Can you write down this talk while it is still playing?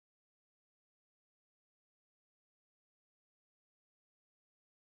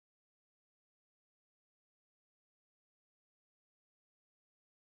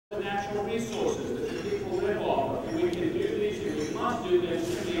the natural resources that the people live off of. And we can do these, and we must do them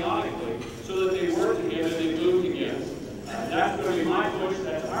symbiotically so that they work together, they move together. That's going to be my push,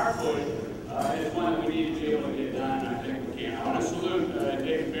 that's our push. It's one that we need to be able to get done, and I think we can. I want to salute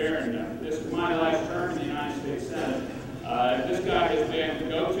David Barron. This is my last term in the United States Senate. This guy has been the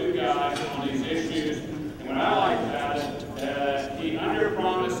go-to guy on these issues, and what I like about it, he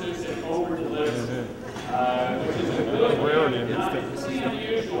under-promises and over-delivers, which is a good not pretty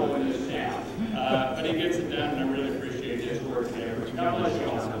unusual in this town. But he gets it done, and I really appreciate his work and effort. God bless you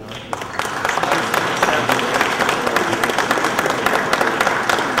all.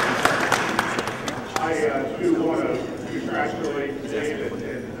 I do want to congratulate David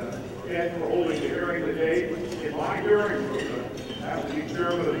and Ed for holding the hearing today. In my hearing group, I have to be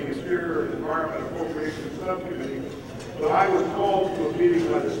chairman of the Ministerial and Environment Appropriations Subcommittee, but I was called to a meeting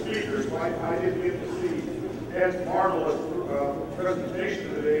by the speakers, so I didn't get to see Ed's marvelous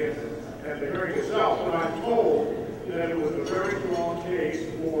presentation today and the hearing itself, but I'm told that it was a very strong case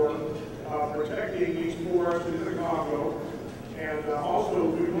for protecting these forests in the Congo. And also,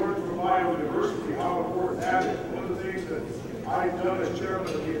 we learned from biodiversity how important that is. One of the things that I've done as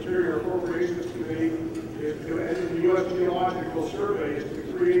chairman of the Interior Appropriations Committee is to, in the U.S. Geological Survey, is to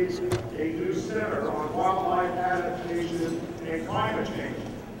create a new center on wildlife adaptation and climate change.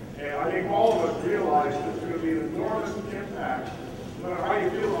 And I think all of us realize that there's going to be an enormous impact. No matter how you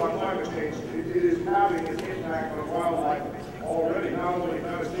feel about climate change, it is having an impact on wildlife already, not only in the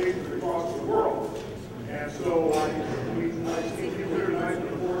United States, but across the world. And so I've seen people here tonight from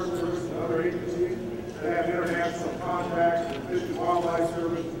the Forest Service and other agencies that have international contacts with Fish and Wildlife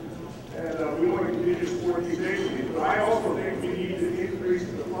Service, and we want to continue to support these agencies. But I also think we need to increase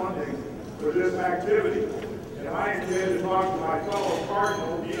the funding for this activity. And I intend to talk to my fellow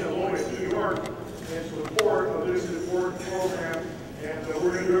Cardinal, Nita, Lowey in New York, in support of this important program, and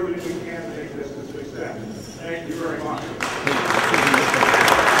we're going to do everything we can to make this a success. Thank you very much.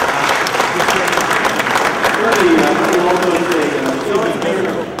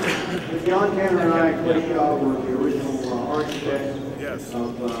 John Tanner and I, Clay Shaw, were the original architects of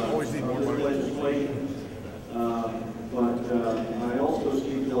this legislation. But I also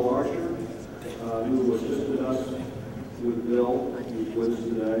see Bill Archer, who assisted us with the bill. He's with us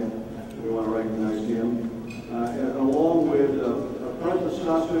today. We want to recognize him. And along with President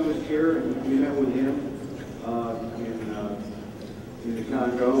Sassou is here, and we met with him in the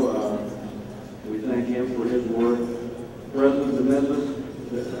Congo. We thank him for his work.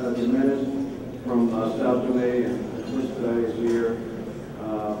 President Jimenez from South Tome and Principe is here.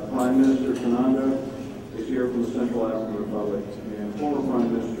 Prime Minister Kananda is here from the Central African Republic. And former Prime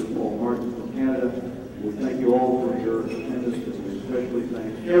Minister Paul Martin from Canada. We thank you all for your attendance, and we especially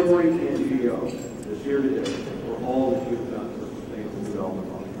thank every NGO that's here today for all that you've done for sustainable development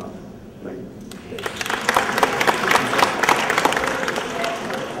on the continent. Thank you.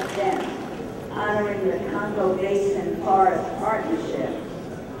 Honoring the Congo Basin Forest Partnership.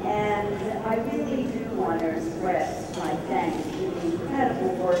 And I really do want to express my thanks for the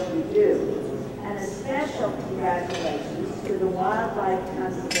incredible work you do. And a special congratulations to the Wildlife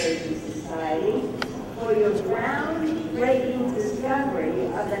Conservation Society for your groundbreaking discovery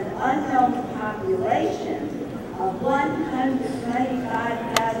of an unknown population of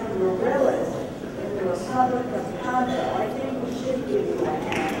 125,000 gorillas in the Republic of Congo. I think we should give you a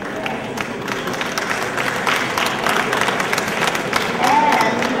hand.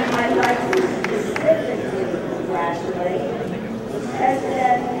 I'd like to specifically congratulate the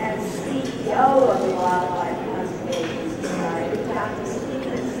President and CEO of the Wildlife Conservation Society, Dr.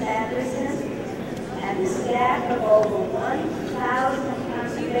 Stephen Sanderson, and the staff of over 1,000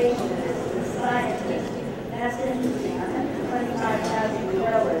 conservationists and scientists. That's interesting, 125,000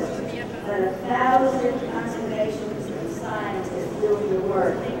 gorillas, but 1,000 conservationists and scientists doing the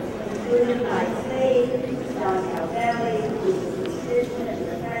work, including my faith, John Calvelli, who's a physician and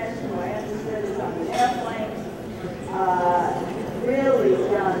professor who I understood is on the airplane, really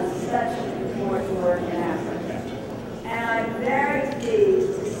done such important work in Africa. And I'm very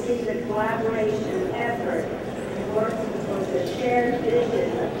pleased to see the collaboration effort in working towards a shared vision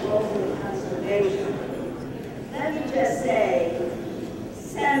of global conservation. Let me just say,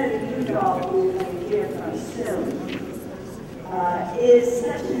 Senator Udall, who we're going to hear from soon, is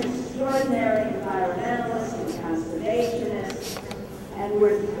such an extraordinary environmentalist and conservationist, and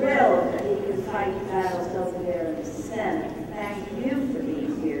we're thrilled that he can fight battles over there in the Senate. Thank you for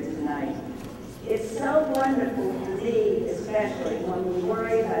being here tonight. It's so wonderful for me, especially when we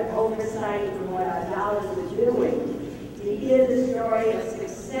worry about oversight and what our dollars are doing, to hear the story of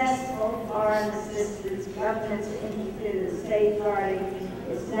successful foreign assistance, governments interested in safeguarding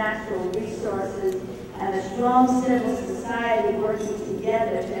its natural resources, and a strong civil society working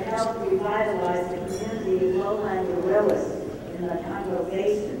together to help revitalize the community of lowland gorillas in the Congo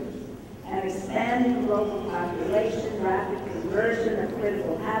Basin. An expanding global population, rapid conversion of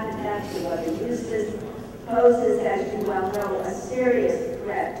critical habitats to other uses poses, as you well know, a serious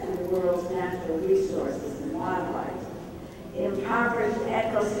threat to the world's natural resources and wildlife. Impoverished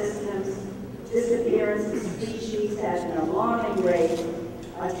ecosystems, disappearance of species at an alarming rate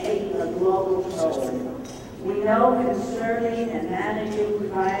are taking a global toll. We know conserving and managing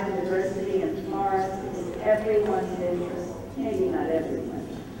biodiversity and forests is everyone's interest, maybe not everyone,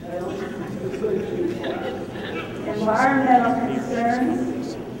 but only good people. Environmental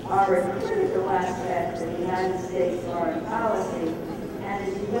concerns are a critical aspect of the United States foreign policy, and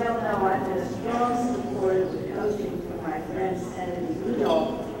as you well know, I've been a strong supporter of the coaching from my friend Senator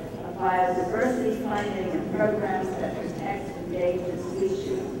Udall of biodiversity funding and programs that protect endangered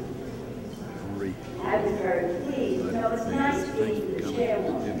species. I was very pleased. You know, it's nice being the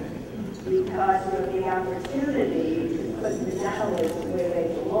chairwoman because of the opportunity to put the dollars where they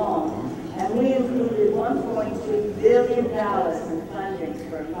belong. And we included $1.2 billion in funding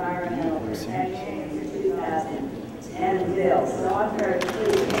for environmental protection in the 2010 bill. So I'm very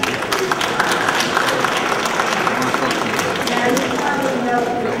pleased. Now, you probably know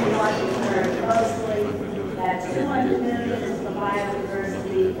that we watch very closely that $200 million is for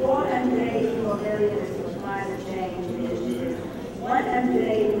biodiversity, $484 million is for climate change initiatives,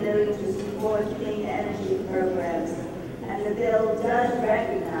 $180 million to support clean energy programs, and the bill does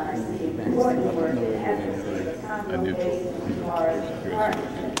recognize the important work and efforts of the Congo Basin Forest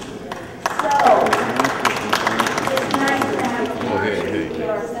Partnership. So, it's nice to have a party. We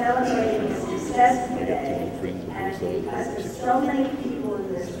are celebrating the success today, and because there's so many people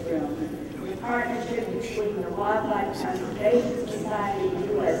in this room, the partnership between the Wildlife Conservation Society,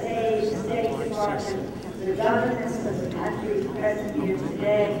 USA, the State Department, the governments of the countries present here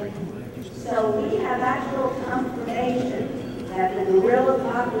today. So we have actual confirmation that the gorilla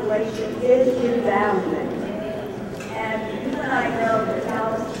population is rebounding. And you and I know that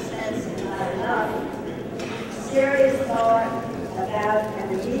dollars and cents is not enough. Serious thought about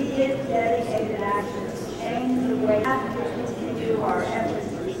an immediate, dedicated action to change the way we have to continue our efforts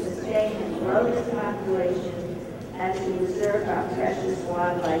to sustain and grow this population and to preserve our precious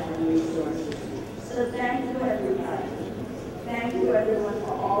wildlife and resources. So thank you, everybody. Thank you, everyone,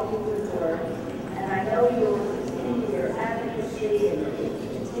 for all your good work. And I know you will continue your advocacy and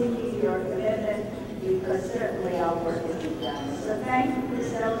continue your commitment because certainly our work has been done. So thank you for the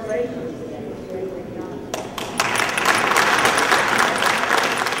celebration today. It's great.